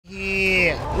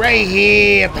Right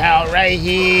here, pal, right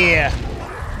here.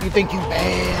 You think you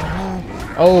bad,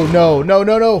 huh? Oh, no, no,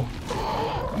 no, no.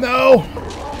 No.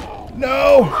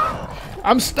 No.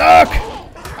 I'm stuck.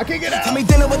 I can't get out. Tell me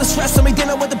dealing with the stress, tell me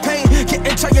dealing with the pain.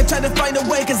 Getting trying to find a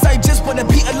way, cause I just wanna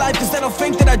be alive. Cause I don't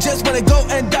think that I just wanna go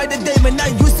and die today. Man, I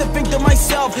used to think to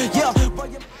myself, yeah.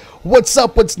 What's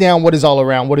up, what's down, what is all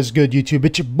around, what is good, YouTube?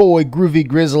 It's your boy Groovy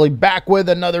Grizzly back with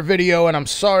another video, and I'm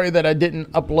sorry that I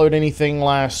didn't upload anything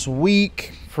last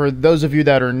week. For those of you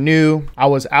that are new, I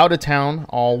was out of town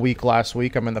all week last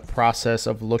week. I'm in the process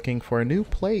of looking for a new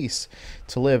place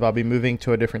to live. I'll be moving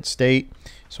to a different state,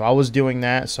 so I was doing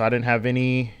that, so I didn't have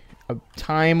any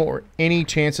time or any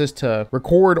chances to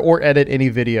record or edit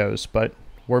any videos, but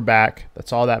we're back.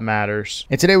 That's all that matters.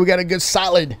 And today we got a good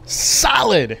solid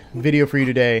video for you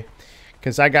today,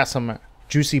 because I got some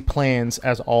juicy plans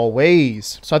as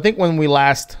always. So I think when we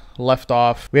last left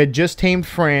off, we had just tamed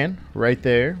Fran right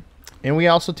there, and we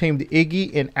also tamed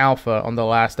Iggy and Alpha on the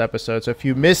last episode. So if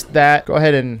you missed that, go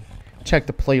ahead and check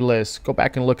the playlist. Go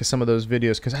back and look at some of those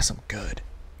videos, because that's some good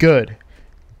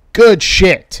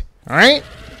shit. All right.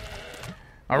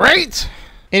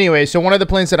 Anyway, so one of the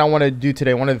plans that I want to do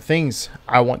today, one of the things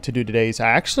I want to do today is I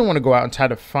actually want to go out and try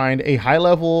to find a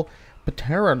high-level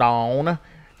Pteranodon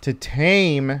to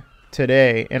tame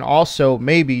today. And also,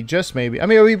 maybe, just maybe, I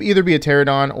mean, it would either be a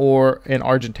Pteranodon or an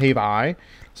Argentavis.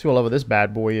 Let's see what level this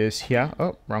bad boy is. Yeah.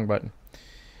 Oh, wrong button.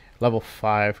 Level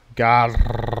 5. Garbage.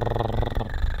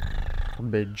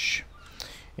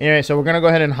 Anyway, so we're going to go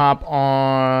ahead and hop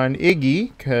on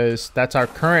Iggy, because that's our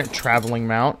current traveling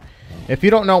mount. If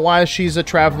you don't know why she's a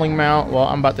traveling mount, well,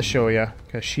 I'm about to show you,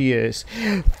 because she is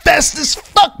fast as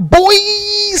fuck,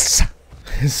 boys!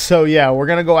 So, yeah, we're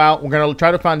going to go out. We're going to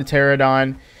try to find a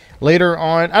Pteranodon later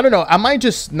on. I don't know. I might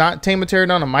just not tame a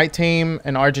Pteranodon. I might tame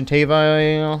an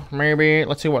Argentavis, maybe.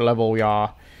 Let's see what level we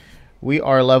are. We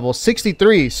are level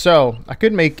 63, so I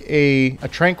could make a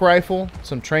trank rifle,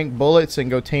 some trank bullets, and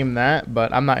go tame that,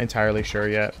 but I'm not entirely sure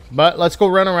yet. But let's go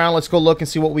run around. Let's go look and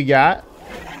see what we got.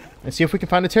 And see if we can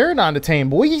find a Pteranodon to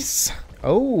tame, boys.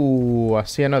 Oh, I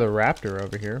see another raptor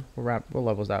over here. What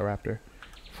level is that raptor?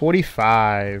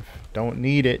 45. Don't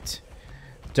need it.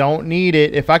 Don't need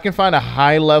it. If I can find a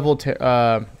high-level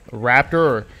raptor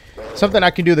or something I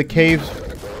can do the caves.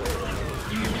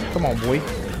 Come on, boy.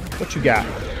 What you got?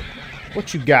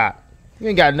 What you got? You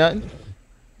ain't got nothing.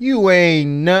 You ain't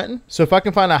nothing. So if I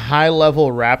can find a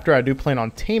high-level raptor, I do plan on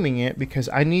taming it, because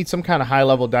I need some kind of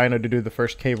high-level dino to do the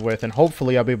first cave with, and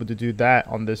hopefully I'll be able to do that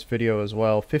on this video as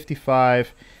well.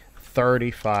 55,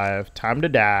 35. Time to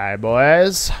die,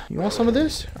 boys. You want some of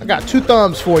this? I got 2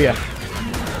 thumbs for you.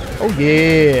 Oh,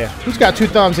 yeah. Who's got 2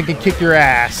 thumbs and can kick your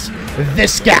ass?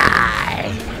 This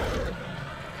guy.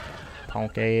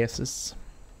 Punk asses.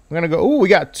 We're going to go, ooh, we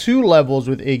got 2 levels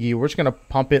with Iggy. We're just going to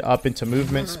pump it up into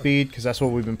movement speed, because that's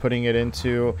what we've been putting it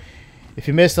into. If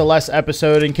you missed the last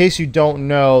episode, in case you don't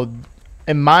know,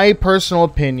 in my personal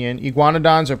opinion,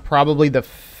 iguanodons are probably the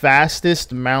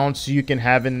fastest mounts you can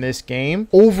have in this game.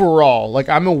 Overall, like,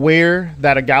 I'm aware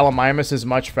that a Gallimimus is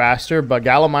much faster, but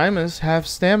Gallimimus have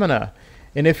stamina.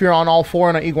 And if you're on all 4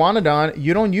 on an iguanodon,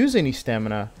 you don't use any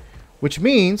stamina. Which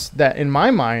means that, in my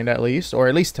mind at least, or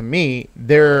at least to me,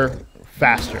 they're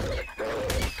faster.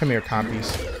 Come here,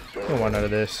 compies. You don't want none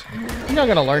of this. You're not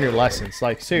gonna learn your lessons.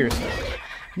 Like, seriously.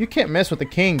 You can't mess with the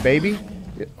king, baby.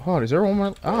 Oh, is there one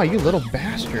more? Oh, you little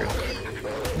bastard.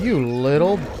 You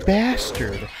little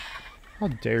bastard. How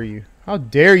dare you? How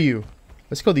dare you?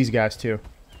 Let's kill these guys, too.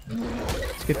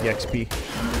 Let's get the XP.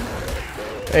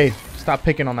 Hey, stop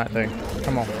picking on that thing.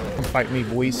 Come on. Come fight me,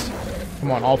 boys. Come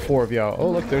on, all 4 of y'all.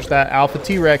 Oh, look, there's that Alpha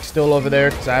T-Rex still over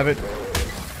there, because I haven't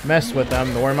messed with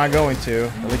them. Where am I going to?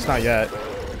 At least not yet.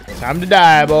 Time to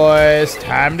die, boys.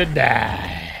 Time to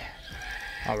die.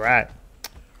 Alright.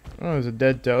 Oh, there's a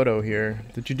dead dodo here.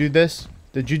 Did you do this?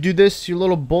 Did you do this, you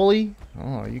little bully?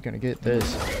 Oh, you're gonna get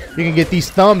this. You can get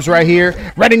these thumbs right here.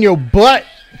 Right in your butt.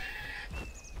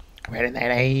 Right in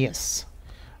that ass.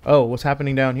 Oh, what's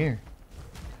happening down here?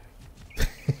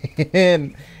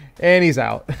 and he's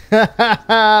out.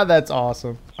 That's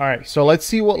awesome. Alright, so let's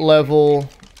see what level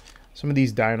some of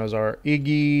these dinos are.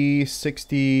 Iggy,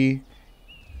 60.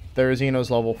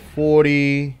 Therizino's level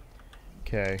 40.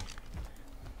 Okay.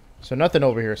 So nothing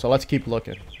over here, so let's keep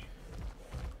looking.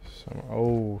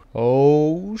 So,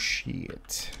 oh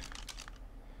shit.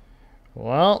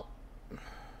 Well,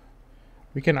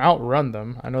 we can outrun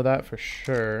them. I know that for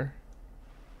sure.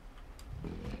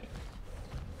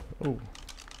 Oh,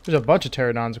 there's a bunch of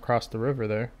pteranodons across the river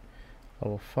there.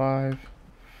 Level 5,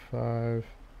 5,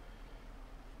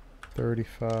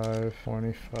 35,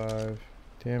 25.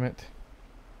 Damn it.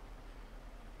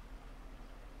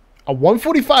 A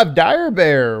 145 dire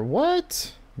bear.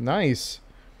 What? Nice.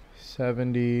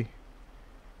 70.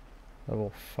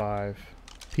 Level 5.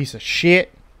 Piece of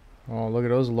shit. Oh, look at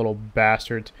those little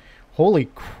bastards. Holy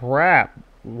crap.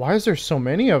 Why is there so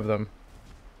many of them?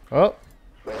 Oh.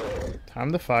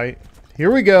 Time to fight.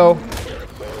 Here we go.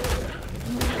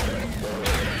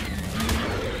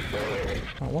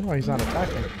 I wonder why he's not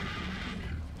attacking.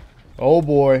 Oh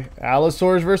boy.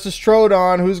 Allosaurus versus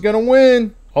Trodon. Who's gonna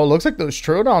win? Oh, looks like those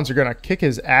Trodons are gonna kick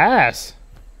his ass.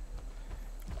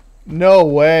 No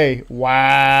way.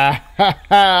 Wow.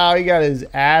 He got his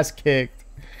ass kicked.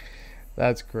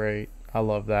 That's great. I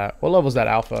love that. What level is that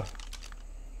alpha?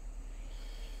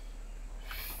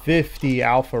 50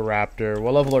 alpha raptor.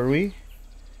 What level are we?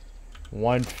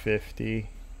 150.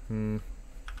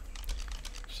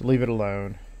 Just leave it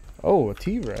alone. Oh, a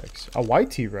T-Rex. A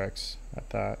white T-Rex at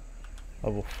that.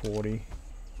 Level 40.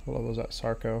 What level is that?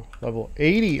 Sarco. Level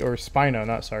 80 or Spino,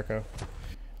 not Sarco.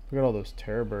 Look at all those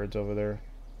terror birds over there.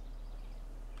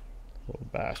 Little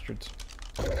bastards.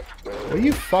 Will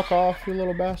you fuck off, you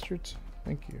little bastards?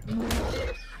 Thank you.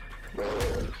 Do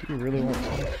you really want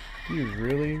some? Do you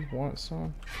really want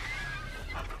some?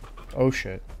 Oh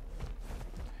shit.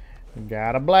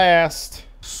 Got a blast.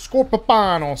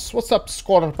 Scorpipanos. What's up,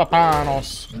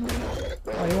 Scorpipanos?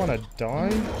 Oh, you wanna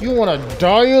die? You wanna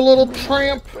die, you little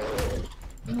tramp?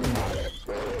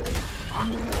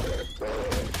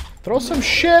 Throw some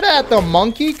shit at them,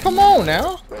 monkey. Come on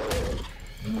now.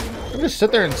 Don't just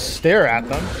sit there and stare at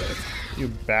them, you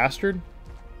bastard.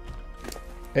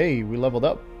 Hey, we leveled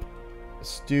up.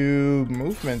 Let's do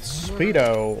movement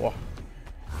speedo.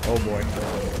 Oh boy.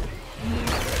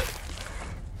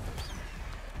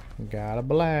 Got a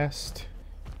blast.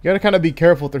 You gotta kind of be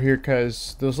careful through here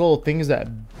because those little things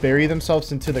that bury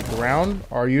themselves into the ground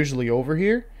are usually over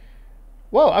here.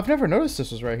 Whoa, I've never noticed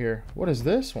this was right here. What is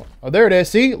this one? Oh, there it is.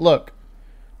 See? Look.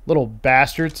 Little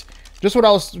bastards. Just what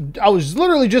I was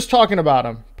literally just talking about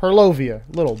them. Perlovia.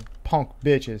 Little punk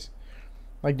bitches.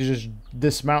 Like to just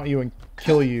dismount you and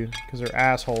kill you because they're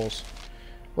assholes.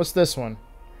 What's this one?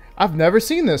 I've never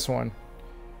seen this one.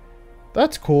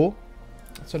 That's cool.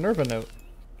 It's a Nerva note.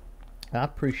 I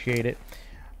appreciate it.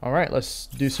 Alright, let's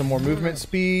do some more movement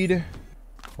speed.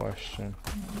 Question.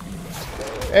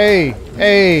 Hey,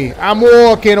 hey, I'm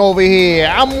walking over here.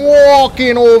 I'm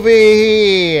walking over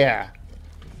here.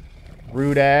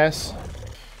 Rude ass.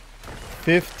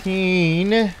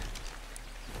 15.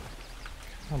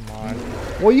 Come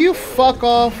on. Will you fuck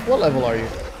off? What level are you?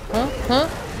 Huh? Huh?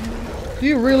 Do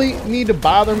you really need to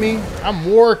bother me?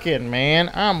 I'm working, man.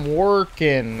 I'm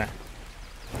working. I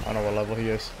don't know what level he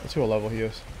is. Let's see what level he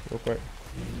is real quick.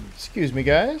 Excuse me,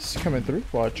 guys. Coming through.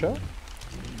 Watch out.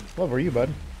 What level are you, bud?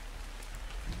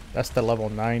 That's the level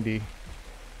 90.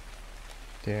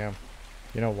 Damn.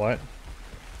 You know what?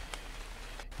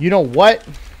 You know what?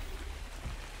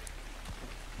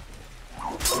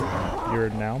 You're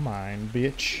now mine,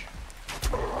 bitch.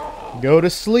 Go to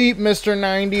sleep, Mr.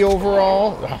 90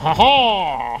 overall. Ha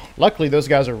ha! Luckily, those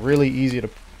guys are really easy to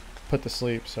put to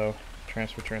sleep, so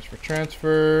transfer, transfer,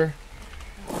 transfer.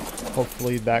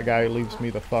 Hopefully that guy leaves me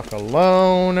the fuck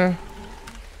alone.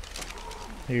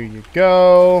 Here you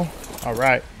go.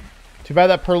 Alright. Too bad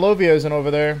that Perlovia isn't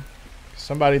over there.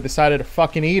 Somebody decided to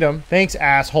fucking eat him. Thanks,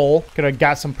 asshole. Could have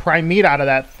got some prime meat out of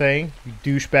that thing, you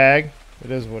douchebag.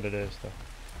 It is what it is, though.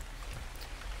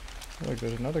 Look,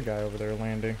 there's another guy over there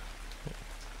landing.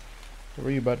 Where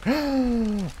are you, bud?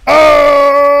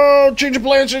 Oh! Change of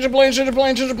plans, change of plans, change of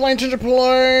plans, change of plans, change of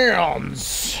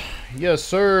plans. Yes,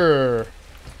 sir.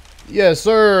 Yes,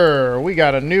 sir. We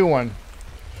got a new one.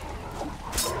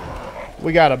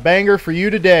 We got a banger for you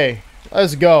today.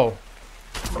 Let's go.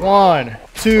 1,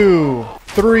 2,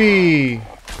 3,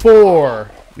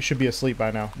 4. You should be asleep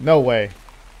by now. No way.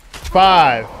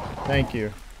 5. Thank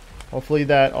you. Hopefully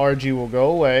that RG will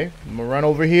go away. I'm gonna run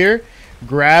over here,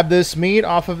 grab this meat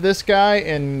off of this guy,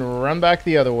 and run back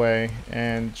the other way.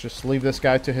 And just leave this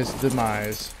guy to his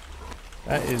demise.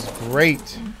 That is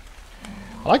great.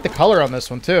 I like the color on this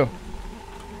one, too.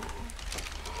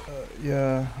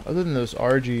 Yeah, other than those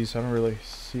RGs, I don't really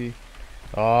see.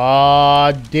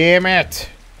 Aw, damn it.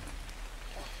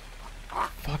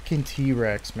 Fucking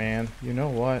T-Rex, man. You know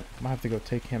what? I might have to go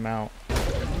take him out.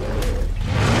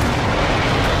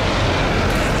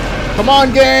 Come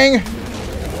on, gang!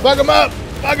 Fuck him up!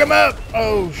 Fuck him up!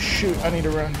 Oh, shoot. I need to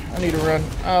run. I need to run.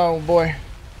 Oh, boy.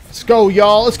 Let's go,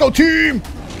 y'all. Let's go, team!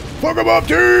 Fuck him up,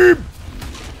 team!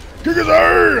 Kick his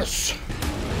ass!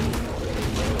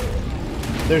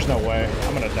 There's no way.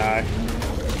 I'm gonna die.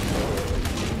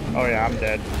 Oh, yeah. I'm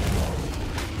dead.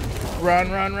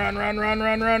 Run, run, run, run, run,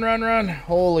 run, run, run, run.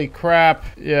 Holy crap.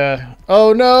 Yeah.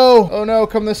 Oh no. Oh no,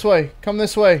 come this way. Come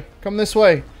this way. Come this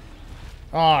way.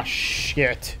 Oh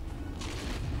shit.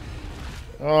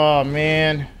 Oh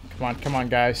man. Come on,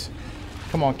 guys.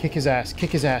 Come on, kick his ass. Kick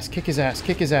his ass. Kick his ass.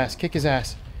 Kick his ass. Kick his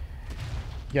ass.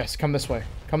 Yes, come this way.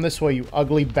 Come this way, you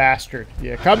ugly bastard.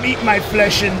 Yeah, come eat my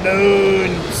flesh and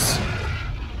bones.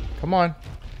 Come on.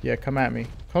 Yeah, come at me.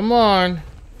 Come on.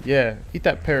 Yeah, eat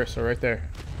that parasol right there.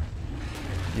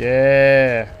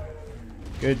 Yeah.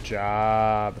 Good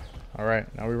job. All right,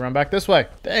 now we run back this way.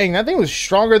 Dang, that thing was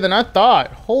stronger than I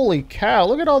thought. Holy cow,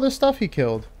 look at all this stuff he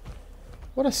killed.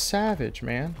 What a savage,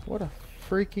 man. What a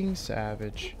freaking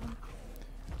savage.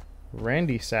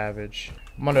 Randy Savage.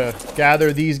 I'm gonna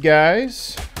gather these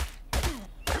guys.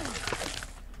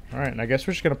 Alright, and I guess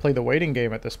we're just gonna play the waiting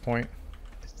game at this point.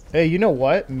 Hey, you know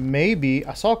what? Maybe,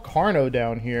 I saw Carno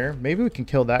down here. Maybe we can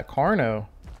kill that Carno.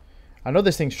 I know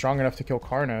this thing's strong enough to kill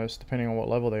Carnos, depending on what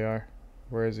level they are.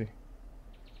 Where is he?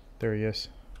 There he is.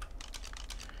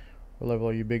 What level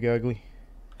are you, big ugly?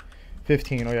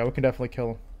 15. Oh yeah, we can definitely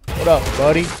kill him. What up,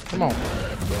 buddy? Come on.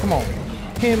 Come on.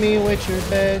 Hit me with your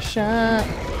best shot.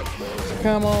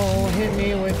 Come on, hit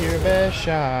me with your best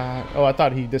shot. Oh, I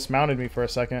thought he dismounted me for a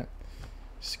second.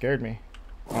 Scared me.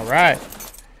 Alright.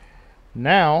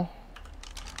 Now,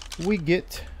 we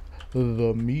get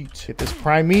the meat. Get this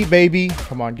prime meat, baby.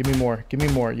 Come on, give me more. Give me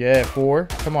more. Yeah, 4.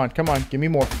 Come on, come on. Give me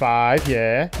more. 5.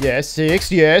 Yeah. Yeah,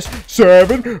 6. Yes.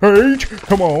 7. 8.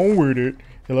 Come on with it.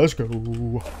 Hey, let's go.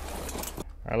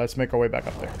 Alright, let's make our way back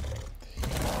up there.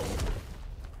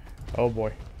 Oh,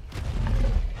 boy.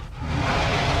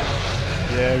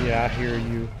 Yeah, I hear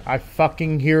you. I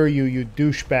fucking hear you, you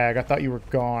douchebag. I thought you were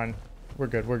gone. We're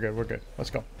good, we're good, we're good. Let's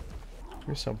go.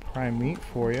 Here's some prime meat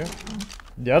for you.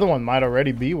 The other one might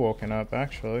already be woken up,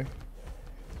 actually.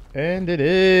 And it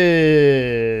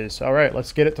is. Alright,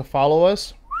 let's get it to follow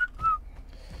us.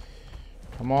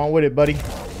 Come on with it, buddy.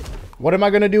 What am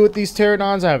I going to do with these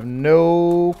pteranodons? I have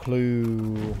no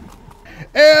clue.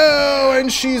 Ew,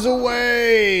 and she's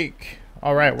awake.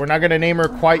 Alright, we're not going to name her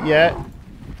quite yet.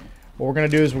 What we're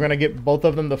going to do is we're going to get both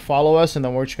of them to follow us, and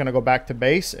then we're just going to go back to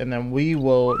base, and then we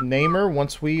will name her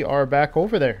once we are back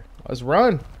over there. Let's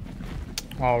run.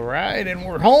 All right, and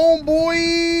we're home,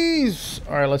 boys.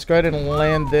 All right, let's go ahead and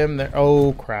land them there.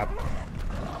 Oh, crap.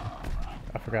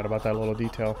 I forgot about that little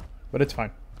detail, but it's fine.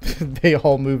 They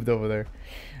all moved over there.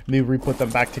 Need to re-put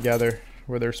them back together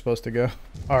where they're supposed to go.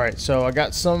 All right, so I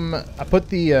got some, I put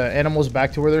the animals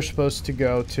back to where they're supposed to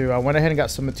go to. I went ahead and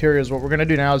got some materials. What we're gonna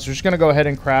do now is we're just gonna go ahead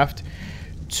and craft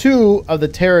 2 of the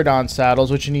Pteranodon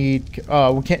saddles, which you need,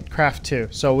 we can't craft 2,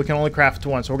 so we can only craft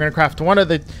 1. So we're gonna craft one of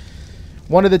the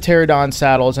Pteranodon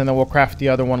saddles, and then we'll craft the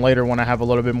other one later when I have a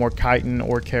little bit more chitin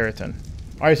or keratin.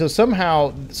 All right, so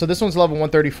somehow, so this one's level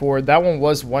 134. That one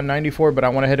was 194, but I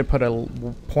went ahead and put a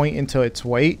point into its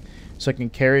weight so it can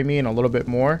carry me and a little bit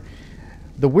more.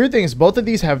 The weird thing is both of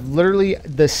these have literally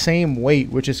the same weight,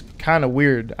 which is kind of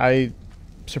weird. I'm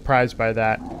surprised by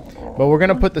that. But we're going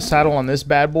to put the saddle on this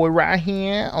bad boy right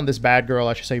here. On this bad girl,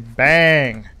 I should say.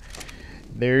 Bang.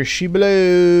 There she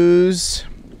blows.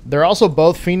 They're also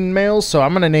both females, so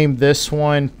I'm going to name this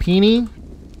one Peony.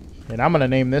 And I'm going to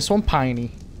name this one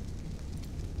Piney.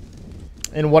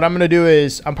 And what I'm going to do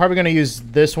is I'm probably going to use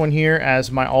this one here as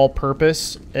my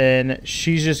all-purpose. And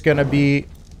she's just going to be...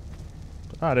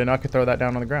 Oh, I didn't know I could throw that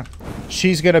down on the ground.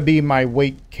 She's going to be my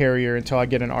weight carrier until I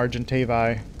get an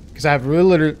Argentavis. Because I have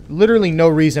literally no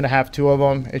reason to have 2 of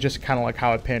them. It's just kind of like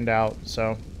how it panned out.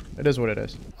 So, it is what it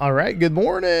is. Alright, good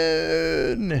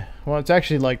morning. Well, it's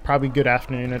actually like probably good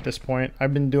afternoon at this point.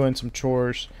 I've been doing some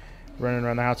chores, running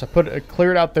around the house. I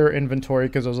cleared out their inventory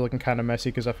because I was looking kind of messy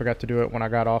because I forgot to do it when I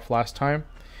got off last time.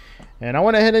 And I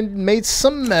went ahead and made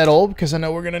some metal because I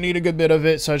know we're going to need a good bit of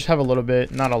it. So I just have a little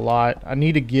bit, not a lot. I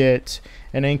need to get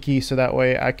an Enki so that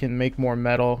way I can make more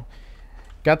metal.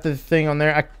 Got the thing on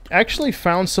there. I actually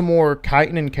found some more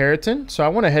chitin and keratin. So I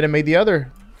went ahead and made the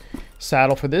other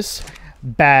saddle for this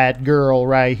bad girl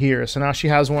right here. So now she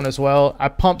has one as well. I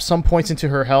pumped some points into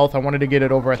her health. I wanted to get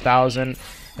it over 1,000.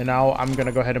 And now I'm going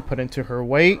to go ahead and put into her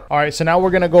weight. All right, so now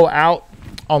we're going to go out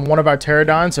on one of our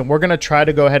pteranodons, and we're going to try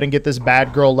to go ahead and get this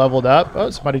bad girl leveled up. Oh,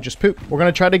 somebody just pooped. We're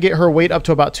going to try to get her weight up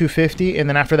to about 250, and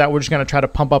then after that, we're just going to try to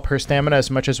pump up her stamina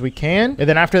as much as we can. And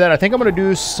then after that, I think I'm going to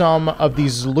do some of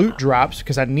these loot drops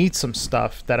because I need some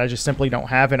stuff that I just simply don't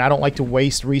have, and I don't like to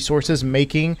waste resources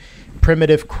making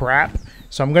primitive crap.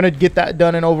 So I'm going to get that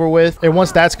done and over with. And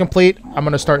once that's complete, I'm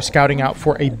going to start scouting out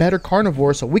for a better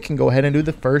carnivore so we can go ahead and do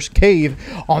the first cave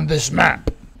on this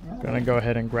map. I'm going to go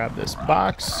ahead and grab this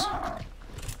box.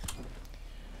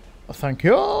 Thank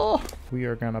you. We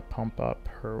are gonna pump up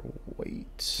her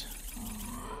weight.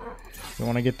 We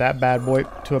want to get that bad boy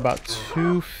to about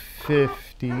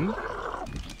 250.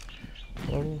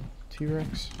 Hello,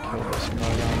 T-Rex. Kill this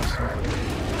mug, honestly.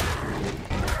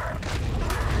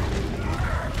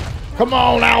 Come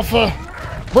on, Alpha.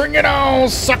 Bring it on,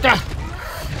 sucker.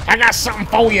 I got something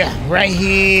for you. Right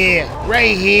here.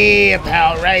 Right here,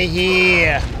 pal. Right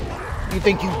here. You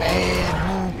think you bad,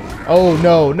 huh? Oh,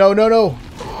 no. No, no, no.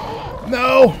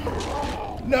 No.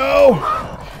 No.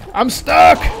 I'm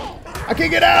stuck. I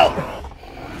can't get out.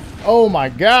 Oh, my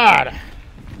God.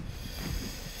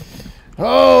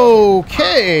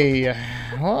 Okay.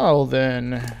 Well,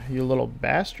 then, you little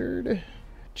bastard.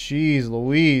 Jeez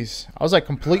Louise. I was like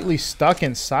completely stuck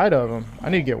inside of him. I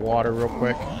need to get water real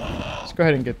quick. Let's go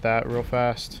ahead and get that real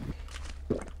fast.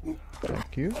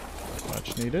 Thank you.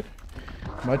 Much needed.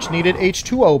 Much needed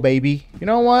H2O, baby. You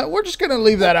know what? We're just going to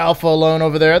leave that Alpha alone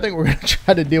over there. I think we're going to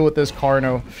try to deal with this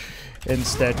Carno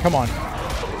instead. Come on.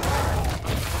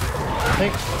 I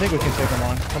think we can take him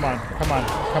on. Come on. Come on.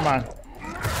 Come on.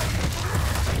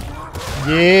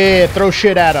 Yeah. Throw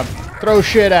shit at him. Throw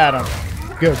shit at him.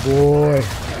 Good boy.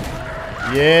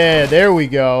 Yeah, there we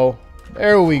go.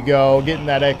 There we go. Getting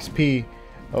that XP.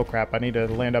 Oh, crap. I need to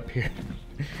land up here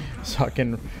so I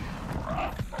can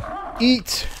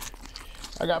eat.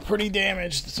 I got pretty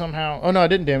damaged somehow. Oh, no, I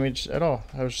didn't damage at all.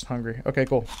 I was just hungry. Okay,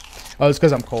 cool. Oh, it's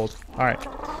because I'm cold. All right.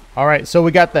 All right, so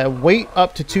we got that weight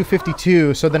up to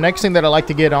 252. So the next thing that I like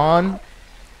to get on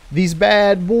these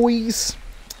bad boys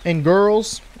and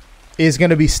girls is going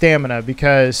to be stamina,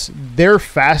 because they're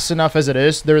fast enough as it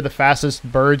is. They're the fastest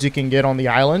birds you can get on the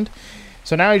island.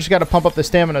 So now you just got to pump up the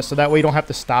stamina so that way you don't have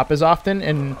to stop as often.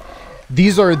 And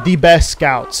these are the best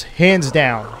scouts, hands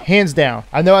down, hands down.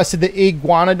 I know I said the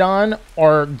Iguanodon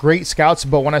are great scouts,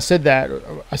 but when I said that,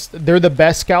 they're the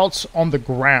best scouts on the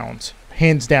ground,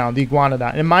 hands down, the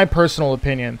Iguanodon. In my personal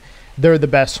opinion, they're the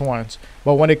best ones.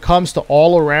 But when it comes to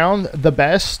all around the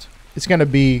best, it's going to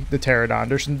be the Pteranodon.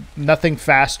 There's nothing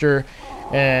faster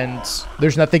and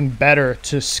there's nothing better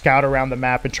to scout around the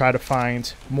map and try to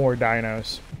find more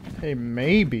dinos. Hey,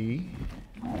 maybe,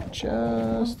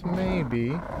 just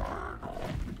maybe,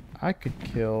 I could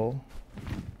kill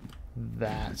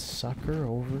that sucker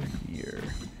over here.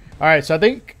 All right, so I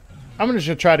think I'm just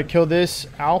going to try to kill this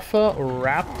Alpha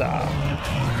Raptor.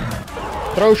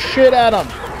 Throw shit at him.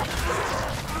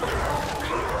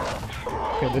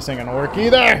 Okay, this ain't going to work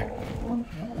either.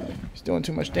 He's doing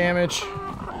too much damage.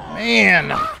 Man.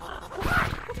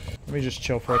 Let me just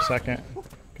chill for a second,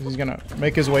 because he's going to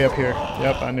make his way up here.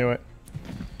 Yep, I knew it.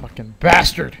 Fucking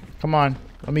bastard. Come on.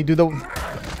 Let me do the...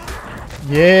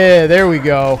 Yeah, there we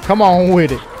go. Come on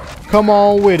with it. Come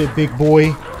on with it, big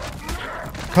boy.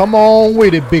 Come on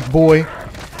with it, big boy.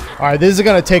 All right, this is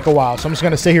going to take a while, so I'm just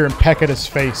going to sit here and peck at his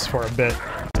face for a bit.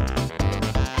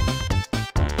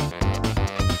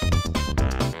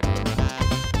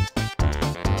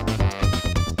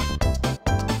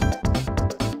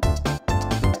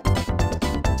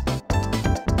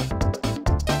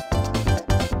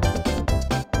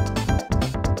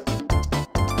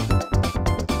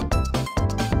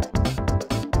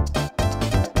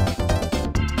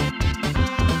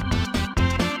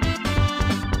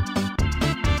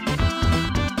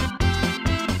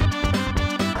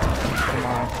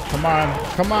 Come on,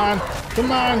 come on,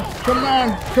 come on, come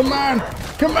on, come on,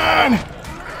 come on.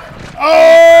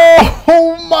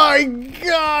 Oh my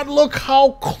God, look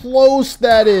how close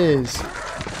that is.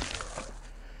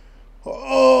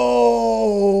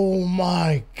 Oh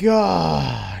my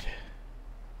God.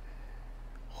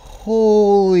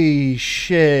 Holy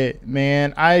shit,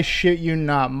 man. I shit you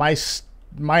not.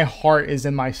 My heart is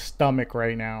in my stomach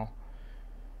right now.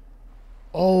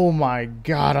 Oh my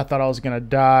God, I thought I was gonna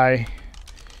die.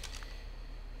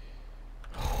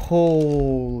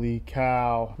 Holy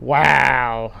cow.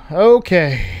 Wow.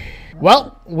 Okay.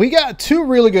 Well, we got two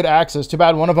really good axes. Too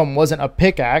bad one of them wasn't a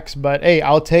pickaxe, but hey,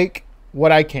 I'll take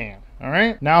what I can. All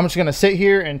right. Now I'm just going to sit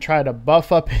here and try to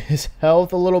buff up his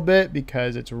health a little bit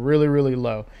because it's really, really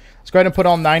low. Let's go ahead and put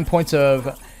on 9 points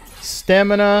of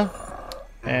stamina,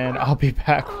 and I'll be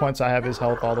back once I have his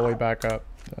health all the way back up.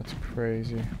 That's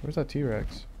crazy. Where's that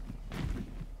T-Rex?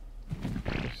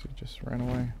 He just ran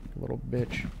away. Little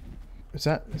bitch. Is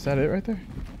that it right there?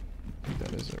 I think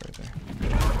that is it right there.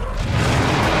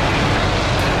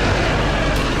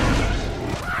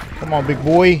 Come on, big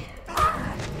boy.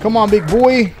 Come on, big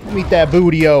boy. Let me eat that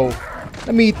booty-o.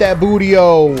 Let me eat that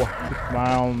booty-o.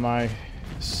 Wow, my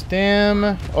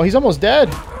stem. Oh, he's almost dead.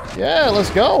 Yeah,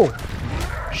 let's go.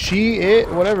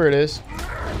 Whatever it is.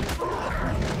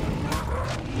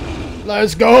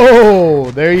 Let's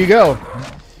go. There you go.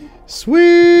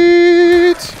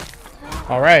 Sweet!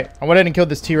 Alright, I went ahead and killed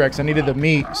this T-Rex. I needed the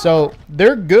meat. So,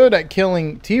 they're good at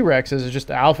killing T-Rexes. It's just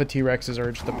the alpha T-Rexes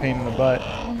are just a pain in the butt.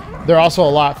 They're also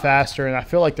a lot faster, and I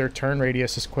feel like their turn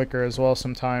radius is quicker as well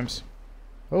sometimes.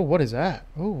 Oh, what is that?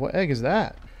 Oh, what egg is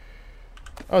that?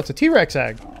 Oh, it's a T-Rex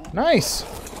egg. Nice!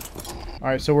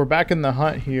 Alright, so we're back in the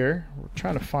hunt here. We're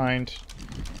trying to find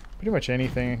pretty much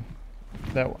anything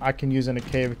that I can use in a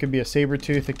cave. It could be a saber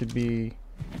tooth. It could be...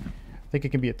 I think it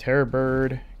could be a terror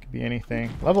bird. Be anything.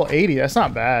 Level 80, that's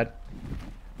not bad.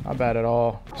 Not bad at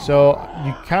all. So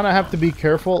you kind of have to be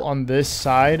careful on this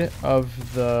side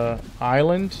of the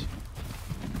island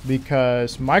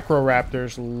because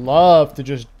microraptors love to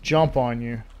just jump on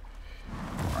you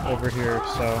over here.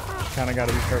 So kind of got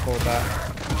to be careful with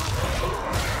that.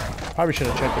 Probably should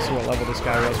have checked to see what level this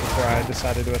guy was before I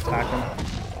decided to attack him.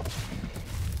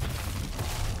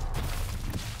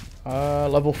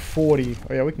 Level 40.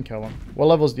 Oh yeah, we can kill him. What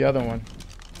level is the other one?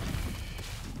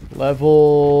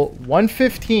 Level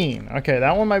 115. Okay,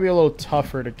 that one might be a little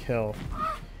tougher to kill.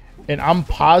 And I'm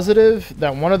positive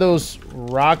that one of those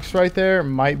rocks right there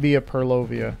might be a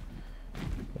Purlovia.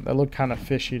 That looked kind of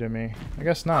fishy to me. I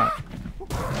guess not.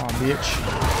 Come on,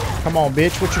 bitch. Come on,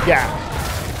 bitch. What you got?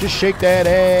 Just shake that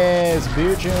ass,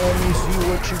 bitch. And let me see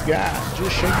what you got.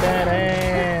 Just shake that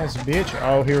ass, bitch.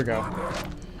 Oh, here we go.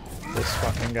 This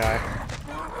fucking guy.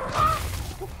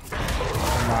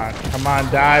 Come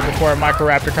on, die before a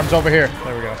Microraptor comes over here.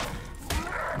 There we go.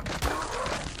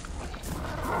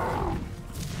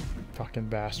 Fucking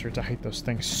bastards. I hate those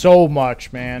things so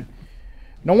much, man.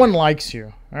 No one likes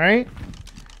you, alright?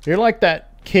 You're like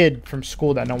that kid from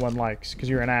school that no one likes because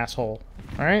you're an asshole,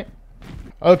 alright?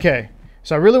 Okay,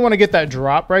 so I really want to get that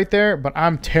drop right there, but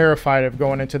I'm terrified of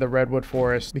going into the redwood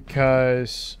forest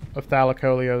because of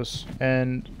thalacolios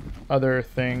and other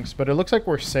things. But it looks like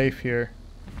we're safe here.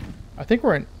 I think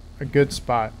we're in a good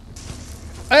spot.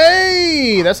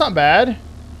 Hey, that's not bad.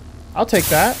 I'll take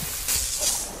that.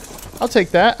 I'll take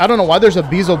that. I don't know why there's a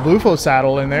Bezo Bufo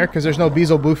saddle in there because there's no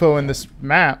Bezo Bufo in this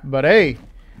map. But hey,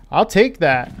 I'll take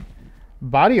that.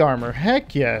 Body armor.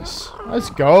 Heck yes.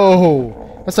 Let's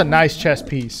go. That's a nice chest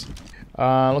piece.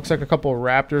 Looks like a couple of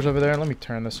raptors over there. Let me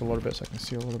turn this a little bit so I can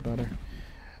see a little better.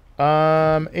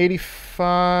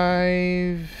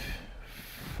 85...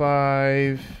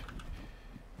 5...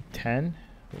 10?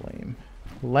 Lame.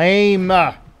 Lame!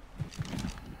 Oh,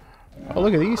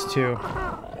 look at these two.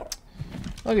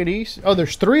 Look at these. Oh,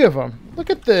 there's 3 of them. Look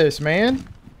at this, man.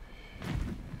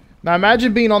 Now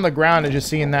imagine being on the ground and just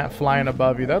seeing that flying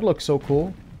above you. That looks so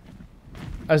cool.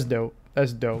 That's dope.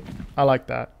 That's dope. I like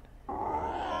that.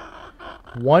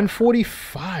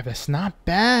 145. That's not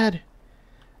bad.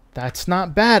 That's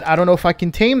not bad. I don't know if I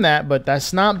can tame that, but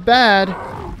that's not bad.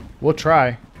 We'll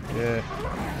try. Yeah.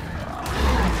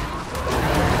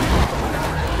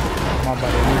 Come on,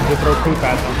 buddy. We need to throw poop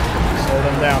at them. Slow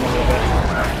them down a little bit.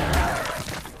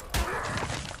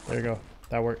 There you go.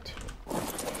 That worked.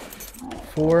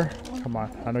 4. Come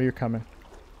on. I know you're coming.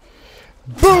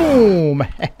 Boom!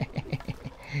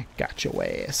 Got your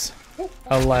ass.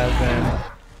 11.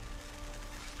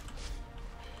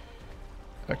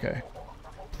 Okay.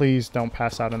 Please don't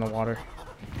pass out in the water.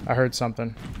 I heard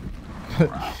something.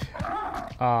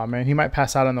 Aw, man. He might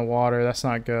pass out in the water. That's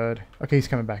not good. Okay, he's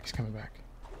coming back. He's coming back.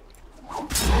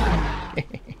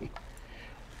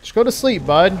 Just go to sleep,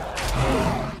 bud.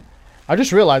 I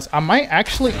just realized I might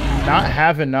actually not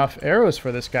have enough arrows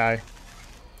for this guy.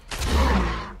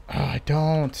 Oh, I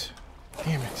don't.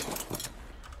 Damn it.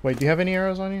 Wait, do you have any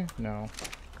arrows on you? No.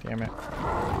 Damn it.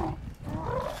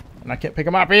 And I can't pick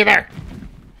them up either.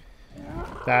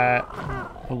 That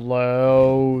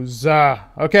blows.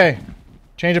 Okay.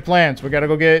 Change of plans. We gotta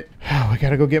go get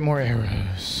more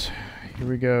arrows. Here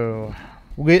we go.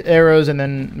 We'll get arrows, and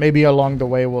then maybe along the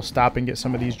way we'll stop and get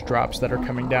some of these drops that are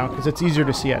coming down because it's easier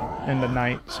to see it in the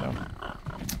night. So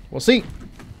we'll see.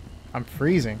 I'm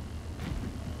freezing.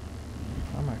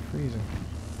 Why am I freezing?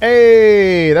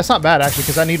 Hey, that's not bad actually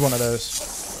because I need one of those.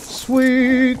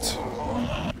 Sweet.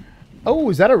 Oh,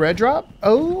 is that a red drop?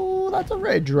 Oh, that's a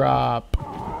red drop.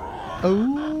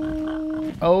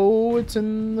 Oh, it's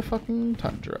in the fucking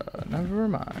tundra. Never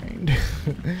mind.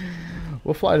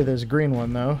 We'll fly to this green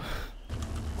one though.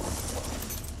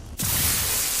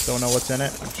 Don't know what's in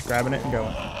it. I'm just grabbing it and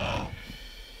going.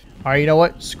 Alright, you know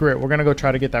what? Screw it. We're going to go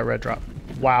try to get that red drop.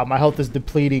 Wow, my health is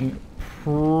depleting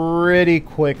pretty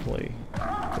quickly.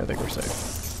 I think we're safe.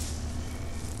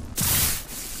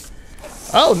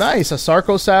 Oh, nice. A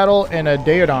Sarco saddle and a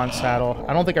Daeodon saddle.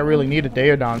 I don't think I really need a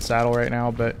Daeodon saddle right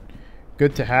now, but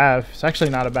good to have. It's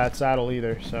actually not a bad saddle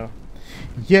either, so.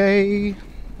 Yay.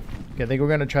 Okay, I think we're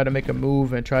gonna try to make a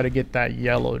move and try to get that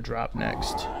yellow drop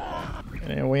next.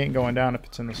 And we ain't going down if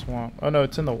it's in the swamp. Oh no,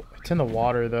 it's in the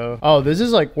water though. Oh, this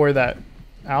is like where that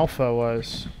alpha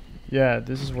was. Yeah,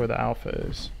 this is where the alpha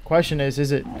is. Question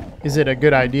is it a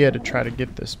good idea to try to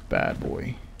get this bad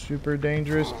boy? Super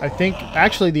dangerous. I think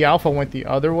actually the alpha went the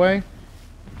other way,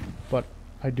 but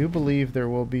I do believe there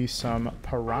will be some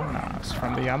piranhas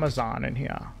from the Amazon in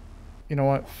here. You know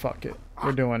what? Fuck it.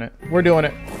 We're doing it. We're doing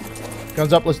it.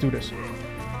 Guns up. Let's do this.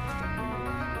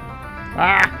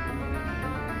 Ah!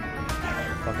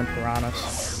 Fucking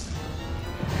piranhas.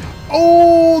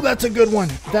 Oh, that's a good one.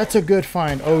 That's a good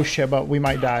find. Oh shit, but we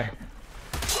might die.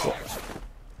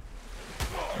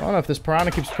 I don't know if this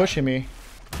piranha keeps pushing me.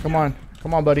 Come on.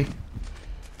 Come on, buddy.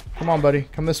 Come on, buddy.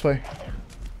 Come this way.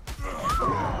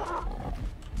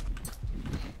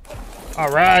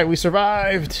 Alright, we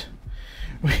survived.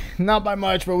 Not by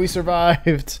much, but we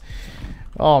survived.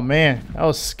 Oh, man. That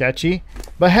was sketchy.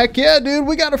 But heck yeah, dude.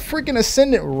 We got a freaking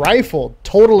Ascendant rifle.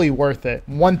 Totally worth it.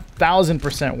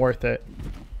 1000% worth it.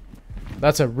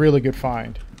 That's a really good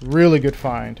find. Really good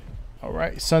find.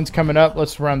 Alright, sun's coming up.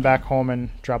 Let's run back home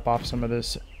and drop off some of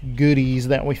this goodies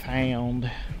that we found.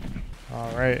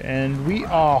 Alright, and we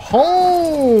are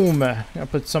home! I'm gonna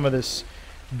put some of this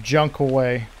junk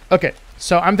away. Okay,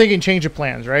 so I'm thinking change of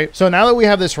plans, right? So now that we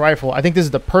have this rifle, I think this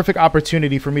is the perfect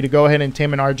opportunity for me to go ahead and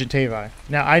tame an Argentavis.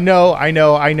 Now, I know. I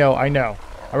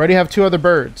already have 2 other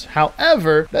birds.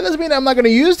 However, that doesn't mean I'm not gonna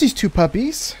use these 2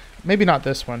 puppies. Maybe not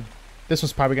this one. This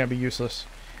one's probably gonna be useless.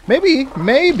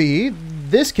 Maybe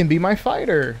this can be my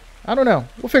fighter. I don't know.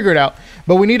 We'll figure it out.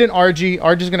 But we need an RG.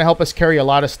 RG is going to help us carry a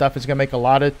lot of stuff. It's going to make a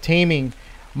lot of taming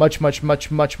much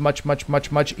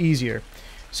easier.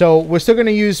 So we're still going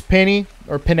to use Penny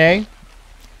or Penny.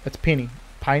 That's Penny.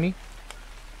 Piney?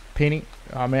 Penny.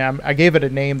 Oh man, I gave it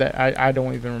a name that I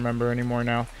don't even remember anymore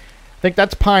now. I think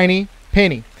that's Piney.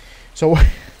 Penny. So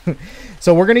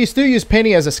so we're going to still use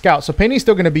Penny as a scout. So Penny's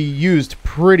still going to be used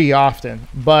pretty often.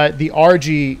 But the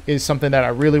RG is something that I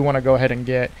really want to go ahead and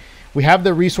get. We have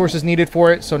the resources needed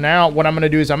for it. So now what I'm going to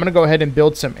do is I'm going to go ahead and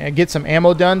build some and get some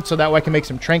ammo done so that way I can make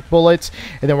some tranq bullets.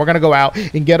 And then we're going to go out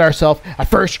and get ourselves a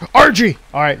first RG.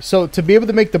 All right. So to be able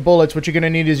to make the bullets, what you're going to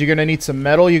need is you're going to need some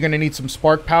metal. You're going to need some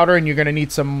spark powder and you're going to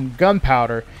need some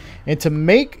gunpowder. And to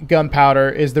make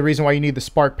gunpowder is the reason why you need the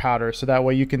spark powder. So that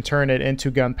way you can turn it into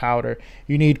gunpowder.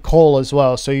 You need coal as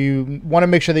well. So you want to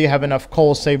make sure that you have enough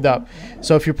coal saved up.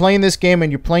 So if you're playing this game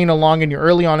and you're playing along and you're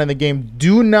early on in the game,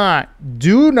 do not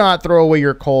throw away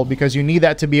your coal because you need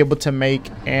that to be able to make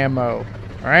ammo.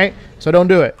 All right. So don't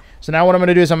do it. So now what I'm going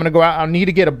to do is I'm going to go out. I need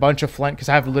to get a bunch of flint because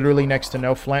I have literally next to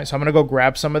no flint. So I'm going to go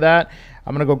grab some of that.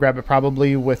 I'm going to go grab it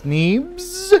probably with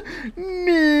Neebs.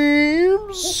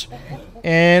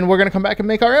 And we're going to come back and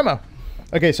make our ammo.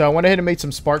 Okay, so I went ahead and made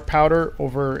some spark powder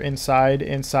over inside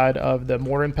of the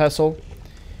mortar and pestle.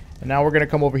 And now we're going to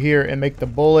come over here and make the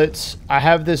bullets. I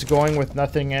have this going with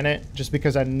nothing in it just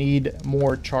because I need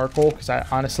more charcoal because I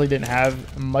honestly didn't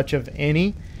have much of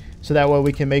any. So that way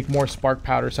we can make more spark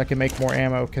powder so I can make more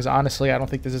ammo because honestly I don't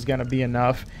think this is going to be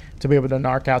enough to be able to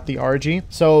knock out the RG.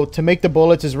 So to make the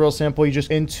bullets is real simple. You just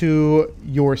into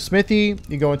your smithy,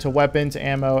 you go into weapons,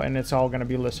 ammo, and it's all going to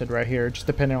be listed right here just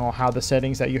depending on how the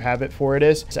settings that you have it for it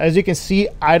is. So as you can see,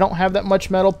 I don't have that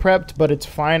much metal prepped, but it's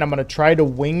fine. I'm going to try to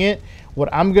wing it. What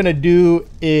I'm going to do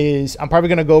is I'm probably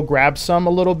going to go grab some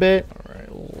a little bit. All right,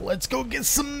 let's go get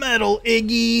some metal,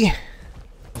 Iggy.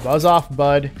 Buzz off,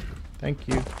 bud. Thank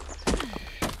you.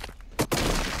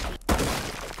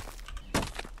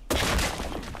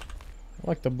 I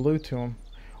like the blue to him.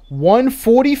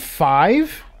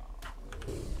 145?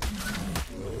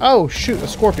 Oh, shoot, a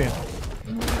scorpion.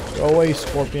 Go away,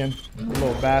 scorpion. You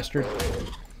little bastard.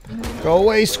 Go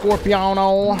away,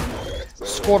 Scorpiano.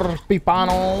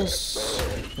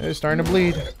 Scorpipanos. They're starting to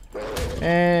bleed.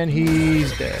 And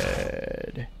he's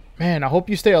dead. Man, I hope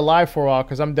you stay alive for a while,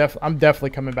 because I'm definitely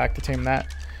coming back to tame that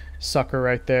sucker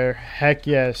right there. Heck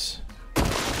yes.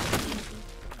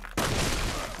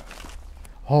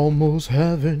 Almost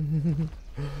heaven,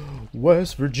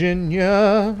 West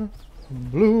Virginia,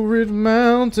 Blue Ridge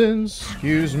Mountains.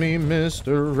 Excuse me,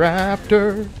 Mr.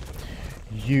 Raptor.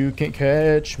 You can't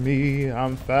catch me,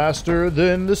 I'm faster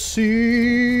than the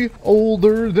sea,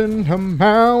 older than a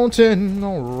mountain,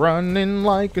 running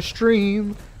like a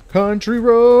stream. Country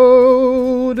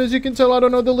road, as you can tell, I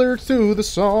don't know the lyrics to the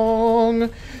song,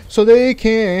 so they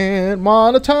can't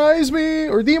monetize me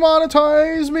or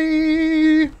demonetize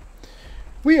me.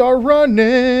 We are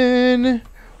running,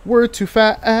 we're too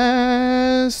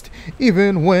fast,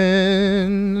 even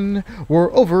when we're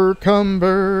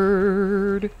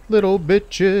overcumbered. Little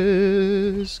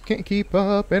bitches can't keep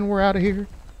up and we're out of here.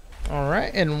 All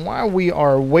right, and while we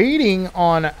are waiting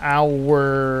on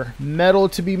our metal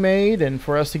to be made and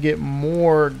for us to get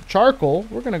more charcoal,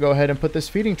 we're going to go ahead and put this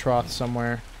feeding trough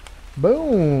somewhere.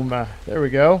 Boom. There we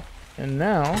go. And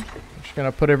now, I'm just going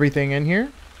to put everything in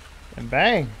here. And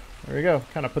bang. There we go.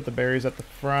 Kind of put the berries at the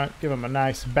front. Give them a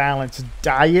nice balanced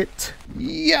diet.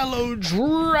 Yellow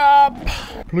drop.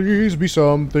 Please be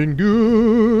something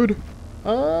good.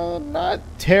 Not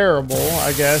terrible,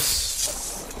 I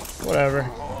guess. Whatever.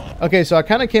 Okay, so I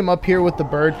kind of came up here with the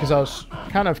bird because I was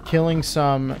kind of killing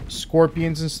some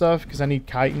scorpions and stuff because I need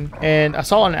chitin. And I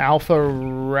saw an alpha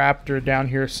raptor down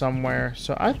here somewhere.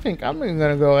 So I think I'm going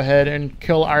to go ahead and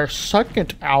kill our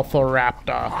second alpha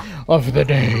raptor of the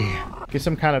day. Get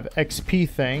some kind of XP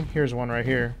thing. Here's one right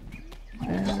here.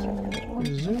 And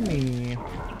zoomy.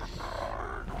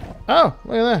 Oh,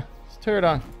 look at that. It's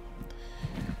Pteranodon.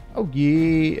 Oh,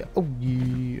 yeah. Oh,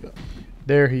 yeah.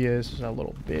 There he is. That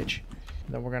little bitch.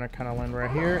 Then we're going to kind of land right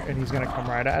here, and he's going to come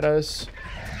right at us.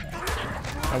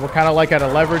 And we're kind of like at a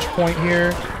leverage point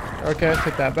here. Okay,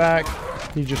 take that back.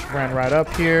 He just ran right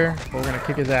up here. We're going to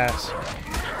kick his ass.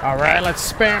 All right,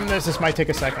 let's spam this. This might take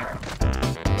a second.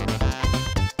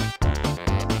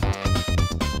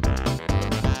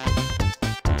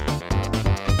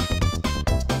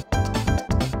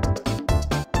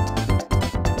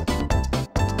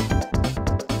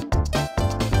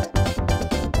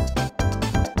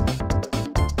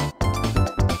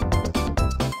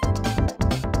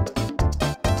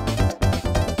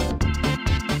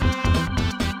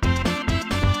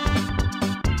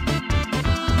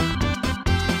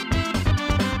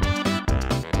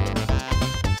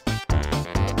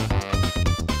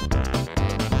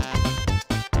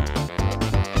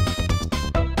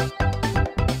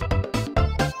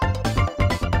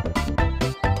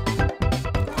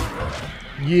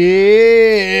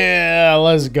 Yeah,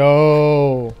 let's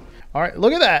go. All right,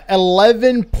 look at that.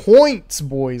 11 points,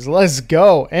 boys. Let's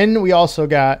go. And we also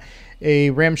got a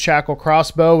ramshackle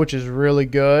crossbow, which is really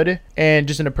good. And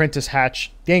just an apprentice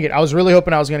hatch. Dang it. I was really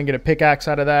hoping I was going to get a pickaxe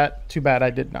out of that. Too bad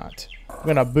I did not. I'm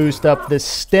going to boost up this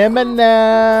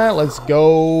stamina. Let's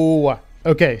go.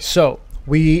 Okay, so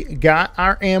we got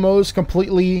our ammos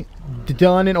completely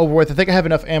done and over with. I think I have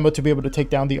enough ammo to be able to take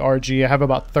down the RG. I have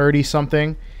about 30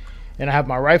 something. And I have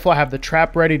my rifle. I have the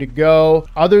trap ready to go.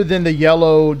 Other than the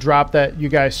yellow drop that you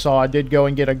guys saw, I did go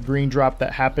and get a green drop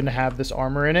that happened to have this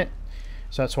armor in it.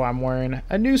 So that's why I'm wearing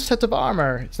a new set of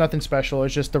armor. It's nothing special.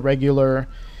 It's just the regular,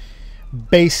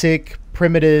 basic,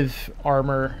 primitive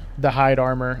armor, the hide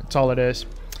armor. That's all it is.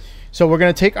 So we're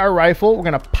going to take our rifle. We're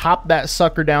going to pop that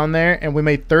sucker down there. And we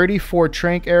made 34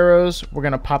 trank arrows. We're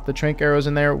going to pop the trank arrows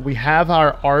in there. We have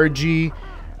our RG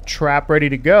trap ready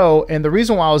to go, and the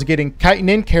reason why I was getting chitin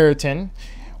and keratin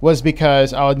was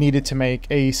because I needed to make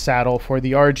a saddle for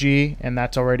the RG, and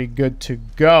that's already good to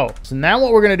go. So now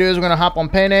what we're going to do is we're going to hop on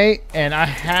Tame, and I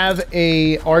have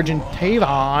a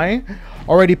Argentavis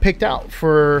already picked out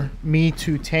for me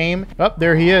to tame. Oh,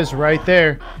 there he is right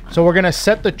there. So we're going to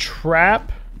set the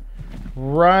trap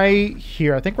right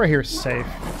here. I think right here is safe.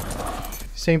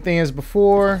 Same thing as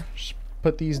before. Just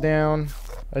put these down.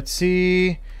 Let's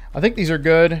see. I think these are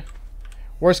good.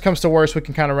 Worst comes to worst, we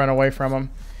can kind of run away from them.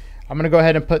 I'm going to go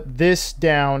ahead and put this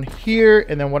down here.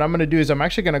 And then what I'm going to do is I'm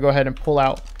actually going to go ahead and pull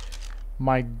out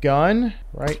my gun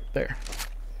right there.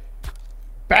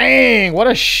 Bang! What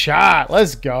a shot.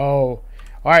 Let's go.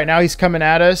 All right, now he's coming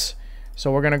at us.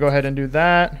 So we're going to go ahead and do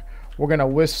that. We're going to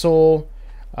whistle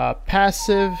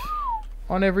passive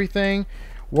on everything.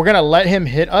 We're going to let him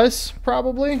hit us,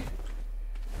 probably.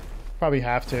 Probably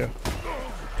have to.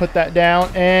 Put that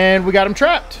down, and we got him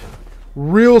trapped.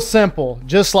 Real simple,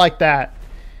 just like that.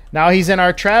 Now he's in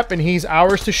our trap, and he's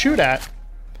ours to shoot at.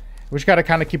 We just got to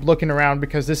kind of keep looking around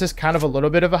because this is kind of a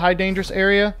little bit of a high dangerous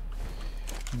area,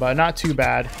 but not too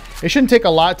bad. It shouldn't take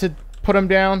a lot to put him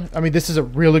down. I mean, this is a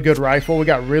really good rifle. We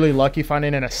got really lucky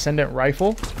finding an ascendant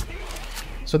rifle.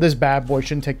 So this bad boy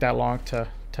shouldn't take that long to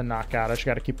knock out. I just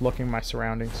got to keep looking at my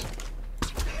surroundings.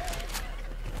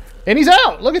 And he's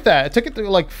out. Look at that. It took it through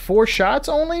like 4 shots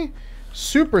only.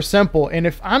 Super simple. And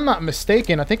if I'm not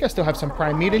mistaken, I think I still have some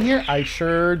prime meat in here. I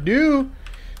sure do.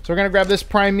 So we're going to grab this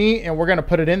prime meat and we're going to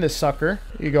put it in this sucker.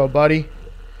 Here you go, buddy.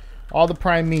 All the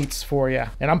prime meats for you.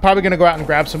 And I'm probably going to go out and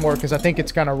grab some more because I think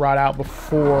it's going to rot out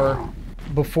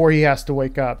before he has to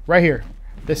wake up. Right here.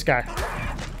 This guy.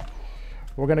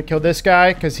 We're going to kill this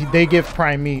guy because they give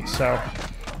prime meat. So.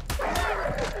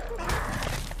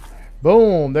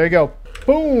 Boom. There you go.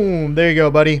 Boom. There you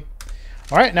go, buddy.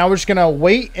 All right, now we're just going to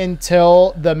wait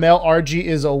until the male RG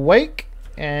is awake.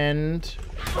 And,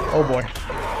 oh boy.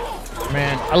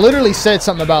 man. I literally said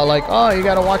something about like, oh, you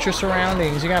gotta watch your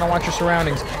surroundings. You gotta watch your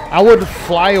surroundings. I would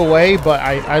fly away, but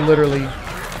I literally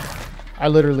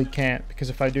can't, because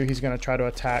if I do, he's gonna try to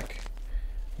attack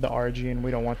the RG, and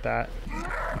we don't want that.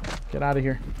 Get out of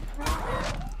here.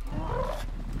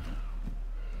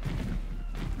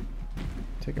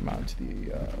 Take him out into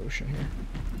the ocean here.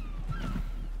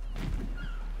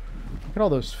 Look at all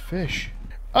those fish.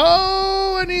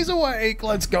 Oh, and he's awake.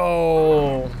 Let's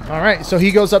go. All right, so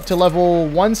he goes up to level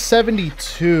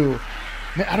 172.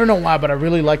 Man, I don't know why, but I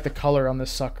really like the color on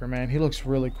this sucker, man. He looks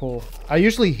really cool. I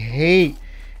usually hate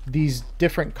these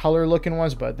different color looking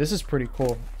ones, but this is pretty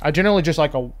cool. I generally just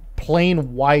like a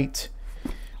plain white,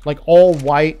 like all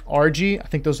white RG. I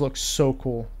think those look so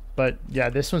cool. But yeah,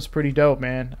 this one's pretty dope,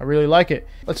 man. I really like it.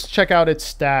 Let's check out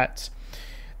its stats.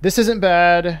 This isn't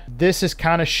bad. This is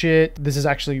kind of shit. This is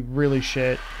actually really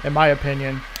shit, in my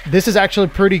opinion. This is actually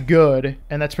pretty good,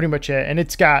 and that's pretty much it. And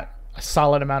it's got a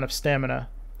solid amount of stamina.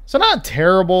 So not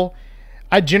terrible.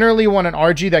 I generally want an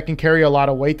RG that can carry a lot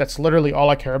of weight. That's literally all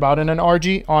I care about in an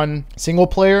RG on single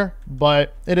player,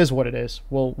 but it is what it is.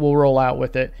 We'll roll out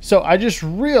with it. So I just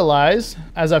realized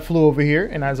as I flew over here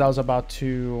and as I was about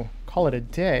to call it a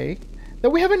day that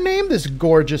we haven't named this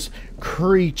gorgeous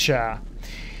creature.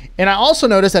 And I also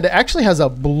noticed that it actually has a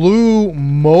blue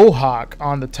mohawk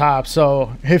on the top.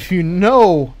 So if you've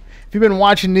been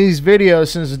watching these videos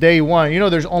since day one, you know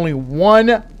there's only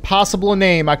one possible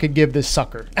name I could give this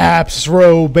sucker.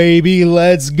 Appsro, baby,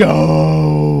 let's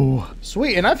go.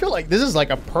 Sweet, and I feel like this is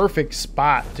like a perfect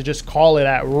spot to just call it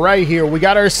at right here. We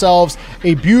got ourselves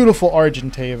a beautiful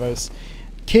Argentavis.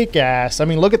 Kick ass. I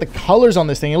mean, look at the colors on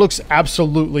this thing. It looks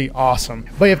absolutely awesome.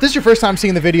 But if this is your first time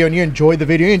seeing the video and you enjoyed the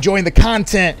video, you're enjoying the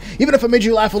content, even if it made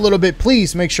you laugh a little bit,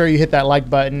 please make sure you hit that like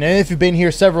button. And if you've been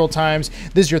here several times,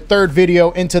 this is your third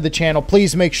video into the channel,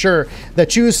 please make sure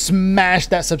that you smash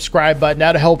that subscribe button.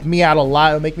 That'll help me out a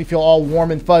lot. It'll make me feel all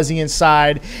warm and fuzzy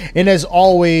inside. And as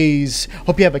always,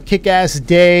 hope you have a kick-ass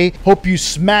day. Hope you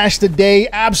smash the day.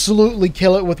 Absolutely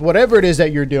kill it with whatever it is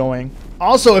that you're doing.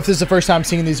 Also, if this is the first time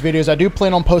seeing these videos, I do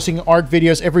plan on posting Ark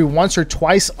videos every once or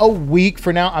twice a week.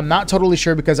 For now, I'm not totally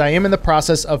sure because I am in the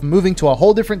process of moving to a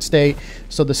whole different state,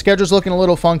 so the schedule's looking a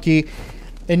little funky.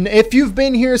 And if you've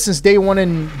been here since day one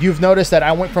and you've noticed that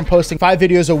I went from posting 5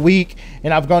 videos a week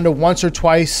and I've gone to once or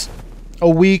twice a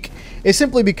week, it's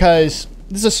simply because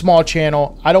this is a small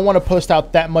channel. I don't want to post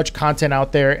out that much content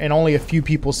out there and only a few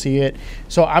people see it.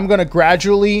 So I'm going to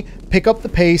gradually pick up the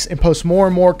pace and post more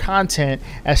and more content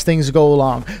as things go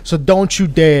along. So don't you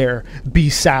dare be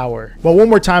sour. But one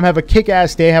more time, have a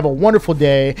kick-ass day. Have a wonderful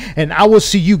day. And I will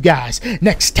see you guys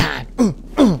next time.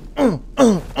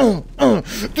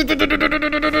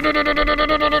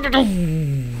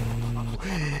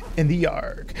 In the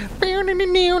Ark.